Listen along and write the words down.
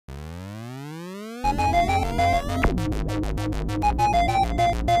Squirrels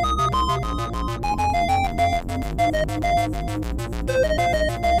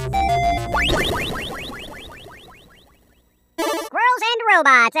and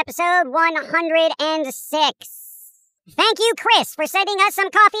Robots, episode 106. Thank you, Chris, for sending us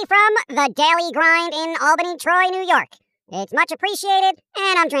some coffee from the Daily Grind in Albany, Troy, New York. It's much appreciated,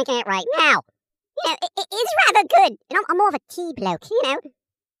 and I'm drinking it right now. It's rather good. I'm more of a tea bloke,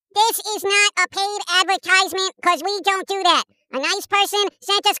 This is not a paid advertisement, because we don't do that. A nice person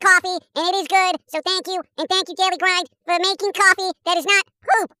sent us coffee, and it is good, so thank you, and thank you, Daily Grind, for making coffee that is not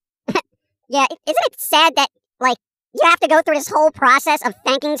poop. Yeah, isn't it sad that, you have to go through this whole process of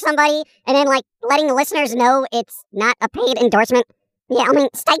thanking somebody, and then, letting the listeners know it's not a paid endorsement? Yeah,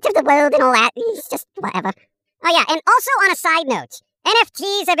 state of the world and all that, it's just whatever. Oh yeah, and also on a side note,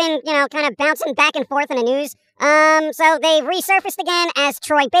 NFTs have been, kind of bouncing back and forth in the news. So they've resurfaced again as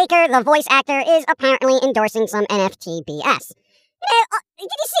Troy Baker, the voice actor, is apparently endorsing some NFT BS. Did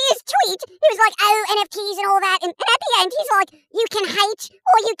you see his tweet? He was like, oh, NFTs and all that, and at the end he's like, you can hate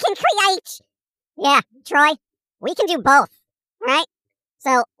or you can create. Yeah, Troy, we can do both, right?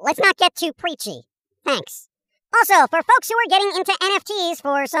 So let's not get too preachy. Thanks. Also, for folks who are getting into NFTs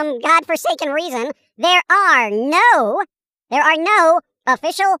for some godforsaken reason, there are no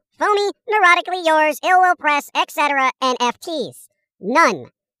official, phony, neurotically yours, ill will press, etc. NFTs. None.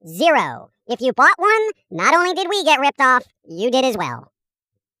 Zero. If you bought one, not only did we get ripped off, you did as well.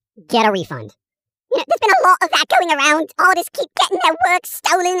 Get a refund. There's been a lot of that going around. Artists keep getting their work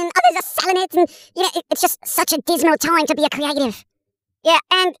stolen and others are selling it, and, it's just such a dismal time to be a creative. Yeah,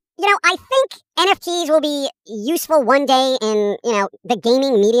 and, I think NFTs will be useful one day in, the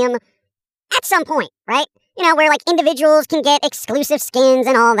gaming medium at some point, right? Where, individuals can get exclusive skins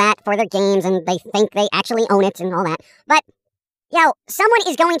and all that for their games, and they think they actually own it and all that. But, someone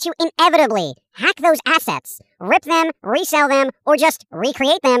is going to inevitably hack those assets, rip them, resell them, or just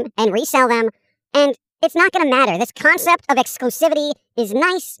recreate them and resell them. And it's not going to matter. This concept of exclusivity is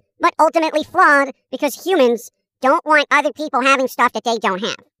nice, but ultimately flawed because humans don't want other people having stuff that they don't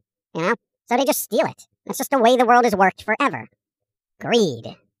have. So they just steal it. That's just the way the world has worked forever.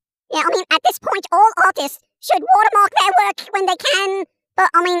 Greed. Yeah, at this point, all artists should watermark their work when they can. But,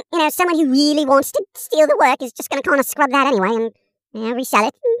 someone who really wants to steal the work is just going to kind of scrub that anyway and resell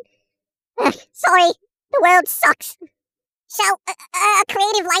it. Sorry, the world sucks. So, a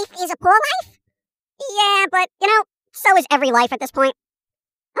creative life is a poor life? Yeah, but, so is every life at this point.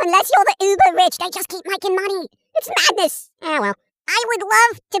 Unless you're the uber rich, they just keep making money. It's madness. Ah, well. I would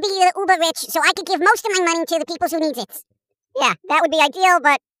love to be the uber rich so I could give most of my money to the people who need it. Yeah, that would be ideal,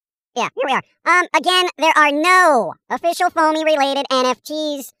 but yeah, here we are. Again, there are no official foamy-related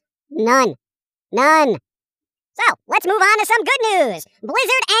NFTs. None. So, let's move on to some good news.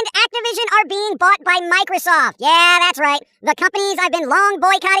 Blizzard and Activision are being bought by Microsoft. Yeah, that's right. The companies I've been long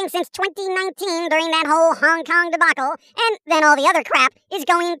boycotting since 2019 during that whole Hong Kong debacle, and then all the other crap, is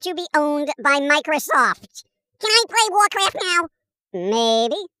going to be owned by Microsoft. Can I play Warcraft now?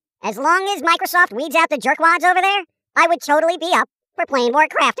 Maybe. As long as Microsoft weeds out the jerkwads over there, I would totally be up for playing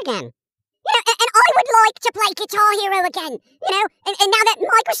Warcraft again. And I would like to play Guitar Hero again, and now that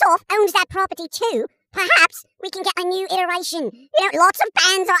Microsoft owns that property too, perhaps we can get a new iteration. Lots of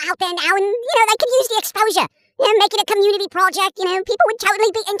bands are out there now, and, they could use the exposure. Make it a community project, people would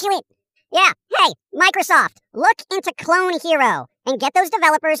totally be into it. Yeah, hey, Microsoft, look into Clone Hero and get those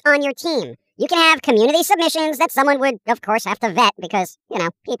developers on your team. You can have community submissions that someone would, of course, have to vet because,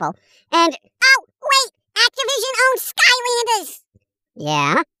 people. And, oh, wait, Activision owns Skylanders!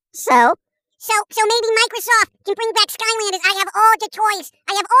 Yeah, so maybe Microsoft can bring back Skylanders. I have all the toys,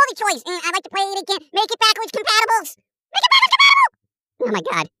 and I'd like to play it again. Make it backwards compatible! Make it backwards compatible! Oh my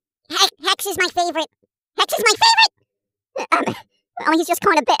god. Hex is my favorite. He's just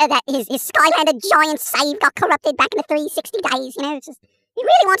kind of bitter that his Skylander giant save got corrupted back in the 360 days, It's just, he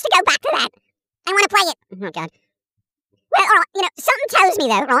really wants to go back to that. I want to play it. Oh god. Well, alright, something tells me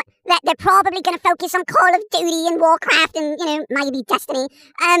though, right, that they're probably going to focus on Call of Duty and Warcraft and, maybe Destiny,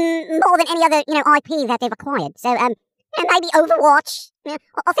 more than any other, IP that they've acquired. So, maybe Overwatch.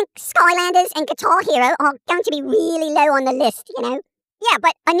 I think Skylanders and Guitar Hero are going to be really low on the list, Yeah,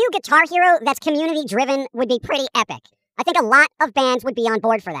 but a new Guitar Hero that's community-driven would be pretty epic. I think a lot of bands would be on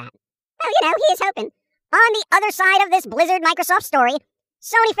board for that. Well, here's hoping. On the other side of this Blizzard-Microsoft story,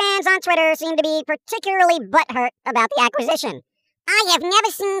 Sony fans on Twitter seem to be particularly butthurt about the acquisition. I have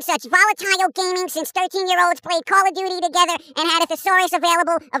never seen such volatile gaming since 13-year-olds played Call of Duty together and had a thesaurus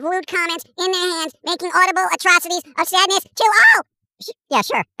available of lewd comments in their hands, making audible atrocities of sadness to all! Yeah,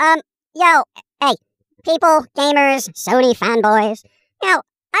 sure. Hey, people, gamers, Sony fanboys. I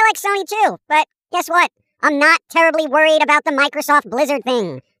like Sony too, but Guess what? I'm not terribly worried about the Microsoft Blizzard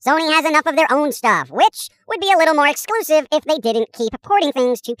thing. Sony has enough of their own stuff, which would be a little more exclusive if they didn't keep porting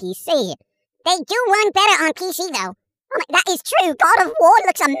things to PC. They do run better on PC, though. That is true. God of War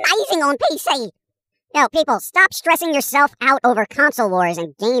looks amazing on PC. Yo, people, stop stressing yourself out over console wars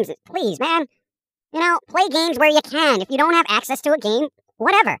and games. Please, man. Play games where you can. If you don't have access to a game,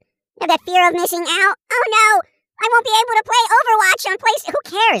 whatever. You have that fear of missing out? Oh, no. I won't be able to play Overwatch on PlayStation.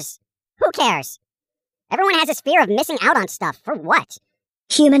 Who cares? Who cares? Everyone has this fear of missing out on stuff. For what?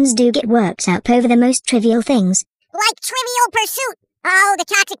 Humans do get worked up over the most trivial things. Like Trivial Pursuit. Oh, the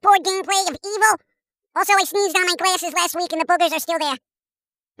toxic board gameplay of evil. Also, I sneezed on my glasses last week and the boogers are still there.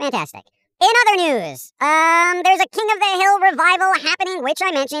 Fantastic. In other news, there's a King of the Hill revival happening, which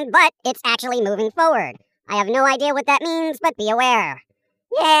I mentioned, but it's actually moving forward. I have no idea what that means, but be aware.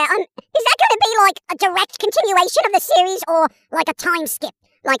 Yeah, is that going to be like a direct continuation of the series or like a time skip?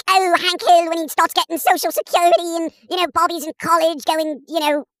 Like, oh, Hank Hill when he starts getting Social Security and, Bobby's in college going,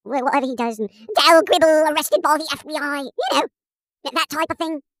 whatever he does, and Dale Gribble arrested by the FBI, that type of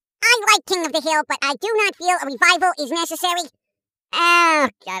thing. I like King of the Hill, but I do not feel a revival is necessary. Oh,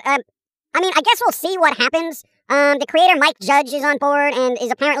 God. I guess we'll see what happens. The creator, Mike Judge, is on board and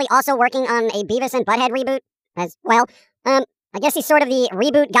is apparently also working on a Beavis and Butthead reboot as well. I guess he's sort of the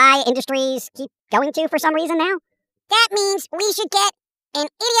reboot guy industries keep going to for some reason now. That means we should get an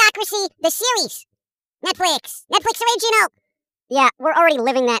Idiocracy, the series. Netflix original. Yeah, we're already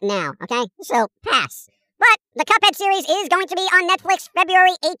living that now, okay? So, pass. But the Cuphead series is going to be on Netflix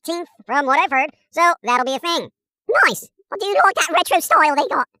February 18th, from what I've heard, so that'll be a thing. Nice. Well, do you like that retro style they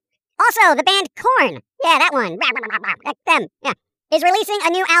got? Also, the band Korn, yeah, that one, them, yeah, is releasing a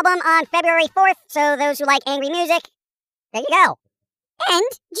new album on February 4th, so those who like angry music, there you go. And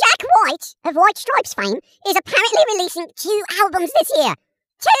Jack White, of White Stripes fame, is apparently releasing 2 albums this year.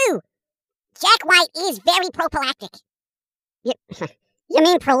 2! Jack White is very prophylactic. You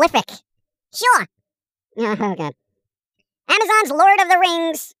mean prolific? Sure. Oh, God. Amazon's Lord of the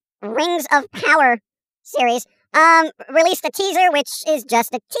Rings, Rings of Power series, released a teaser, which is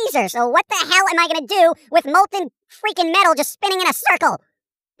just a teaser. So what the hell am I gonna do with molten freaking metal just spinning in a circle?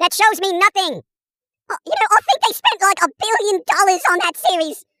 That shows me nothing. I think they spent like $1 billion on that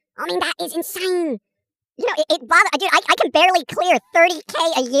series. That is insane. It bothers, dude, I can barely clear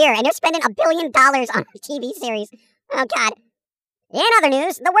 $30K a year, and they're spending $1 billion on a TV series. Oh, God. In other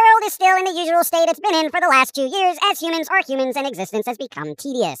news, the world is still in the usual state it's been in for the last 2 years, as humans are humans and existence has become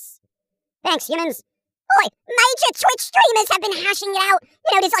tedious. Thanks, humans. Boy, major Twitch streamers have been hashing it out.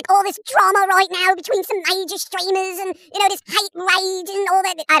 There's like all this drama right now between some major streamers and, this hate rage and all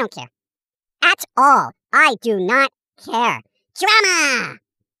that. I don't care. At all. I do not care. Drama!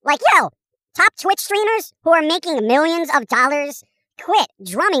 Like, top Twitch streamers who are making millions of dollars, quit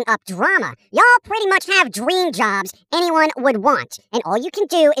drumming up drama. Y'all pretty much have dream jobs anyone would want, and all you can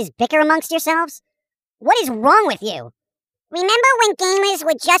do is bicker amongst yourselves? What is wrong with you? Remember when gamers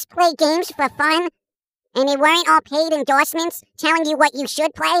would just play games for fun? And they weren't all paid endorsements telling you what you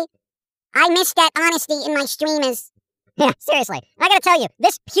should play? I miss that honesty in my streamers. Yeah, seriously. I gotta tell you,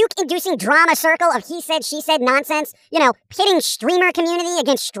 this puke-inducing drama circle of he said, she said nonsense, pitting streamer community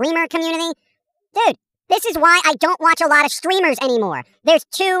against streamer community. Dude, this is why I don't watch a lot of streamers anymore. There's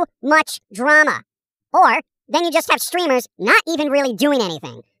too much drama. Or, then you just have streamers not even really doing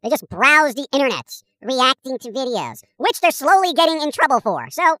anything. They just browse the internet, reacting to videos, which they're slowly getting in trouble for.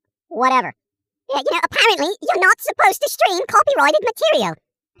 So, whatever. Yeah, apparently, you're not supposed to stream copyrighted material.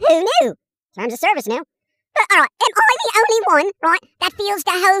 Who knew? Terms of service new. But, alright, am I the only one, right, that feels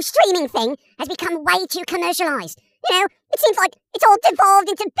the whole streaming thing has become way too commercialized? It seems like it's all devolved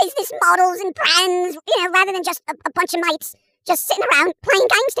into business models and brands, rather than just a bunch of mates just sitting around playing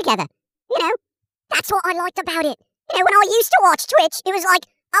games together. That's what I liked about it. When I used to watch Twitch, it was like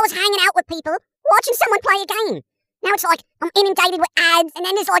I was hanging out with people, watching someone play a game. Now it's like I'm inundated with ads, and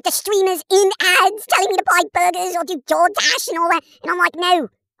then there's like the streamers in ads telling me to buy burgers or do DoorDash and all that. And I'm like, no,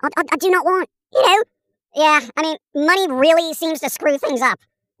 I do not want, Yeah, money really seems to screw things up.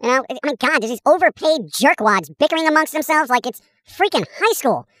 God, there's these overpaid jerkwads bickering amongst themselves like it's freaking high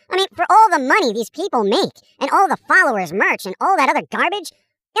school. For all the money these people make, and all the followers, merch, and all that other garbage,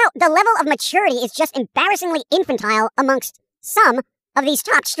 the level of maturity is just embarrassingly infantile amongst some of these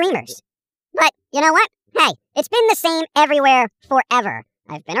top streamers. But, you know what? Hey, it's been the same everywhere forever.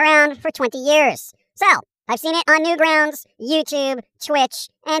 I've been around for 20 years. So, I've seen it on Newgrounds, YouTube, Twitch,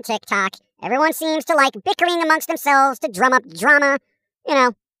 and TikTok. Everyone seems to like bickering amongst themselves to drum up drama,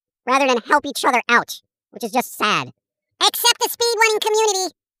 rather than help each other out, which is just sad. Except the speedrunning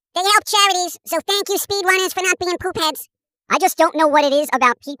community. They help charities, so thank you speedrunners for not being poopheads. I just don't know what it is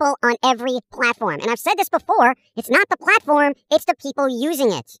about people on every platform. And I've said this before, it's not the platform, it's the people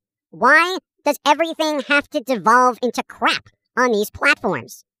using it. Why does everything have to devolve into crap on these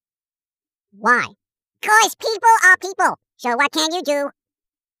platforms? Why? 'Cause people are people. So what can you do?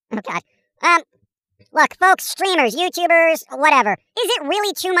 Oh, God. Look, folks, streamers, YouTubers, whatever. Is it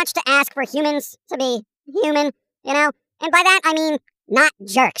really too much to ask for humans to be human, you know? And by that, I mean not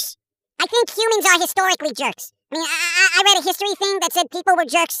jerks. I think humans are historically jerks. I mean, I read a history thing that said people were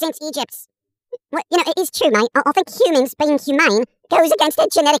jerks since Egypt. Well, you know, it is true, mate. I think humans being humane goes against their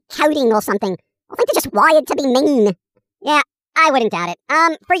genetic coding or something. I think they're just wired to be mean. Yeah, I wouldn't doubt it.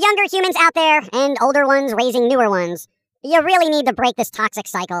 For younger humans out there, and older ones raising newer ones, you really need to break this toxic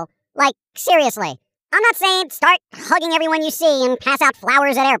cycle. Like, seriously. I'm not saying start hugging everyone you see and pass out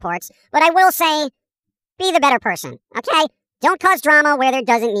flowers at airports, but I will say, be the better person, okay? Don't cause drama where there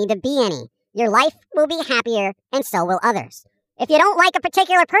doesn't need to be any. Your life will be happier, and so will others. If you don't like a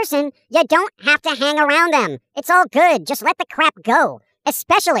particular person, you don't have to hang around them. It's all good. Just let the crap go.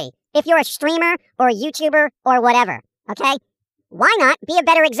 Especially if you're a streamer or a YouTuber or whatever, okay? Why not be a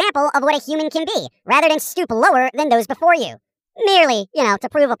better example of what a human can be, rather than stoop lower than those before you? Merely, to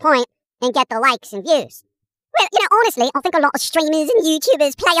prove a point and get the likes and views. Well, honestly, I think a lot of streamers and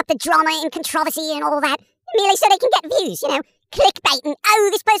YouTubers play up the drama and controversy and all that, merely so they can get views, clickbait and, oh,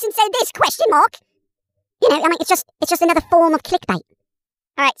 this person said this, question mark. It's just another form of clickbait.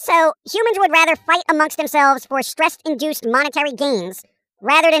 Alright, so humans would rather fight amongst themselves for stress-induced monetary gains,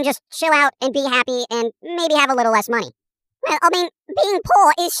 rather than just chill out and be happy and maybe have a little less money. Well, being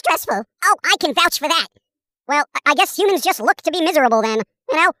poor is stressful. Oh, I can vouch for that. Well, I guess humans just look to be miserable then.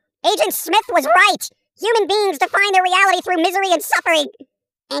 Agent Smith was right. Human beings define their reality through misery and suffering.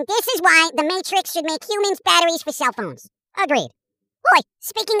 And this is why the Matrix should make humans batteries for cell phones. Agreed. Boy,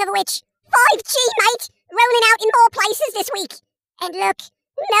 speaking of which, 5G, mate, rolling out in more places this week. And look,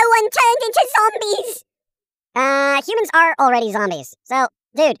 no one turned into zombies. Humans are already zombies. So,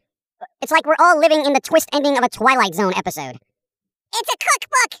 dude, it's like we're all living in the twist ending of a Twilight Zone episode. It's a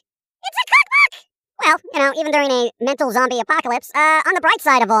cookbook! It's a cookbook! Well, even during a mental zombie apocalypse, on the bright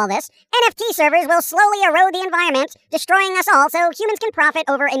side of all this, NFT servers will slowly erode the environment, destroying us all so humans can profit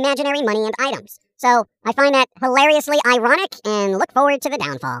over imaginary money and items. So, I find that hilariously ironic and look forward to the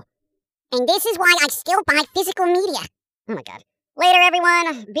downfall. And this is why I still buy physical media. Oh my God. Later,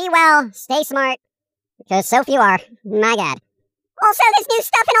 everyone. Be well. Stay smart. Because so few are. My God. Also, there's new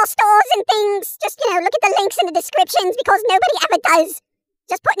stuff in our stores and things. Just, look at the links in the descriptions because nobody ever does.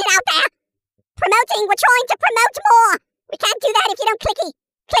 Just putting it out there. Promoting. We're trying to promote more. We can't do that if you don't clicky.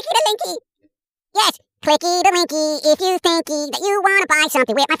 Clicky the linky. Yes, clicky the linky if you thinky that you want to buy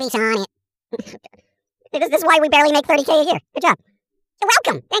something with my face on it. This is why we barely make 30K a year. Good job. You're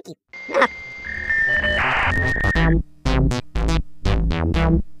welcome. Thank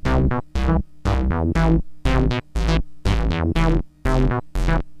you.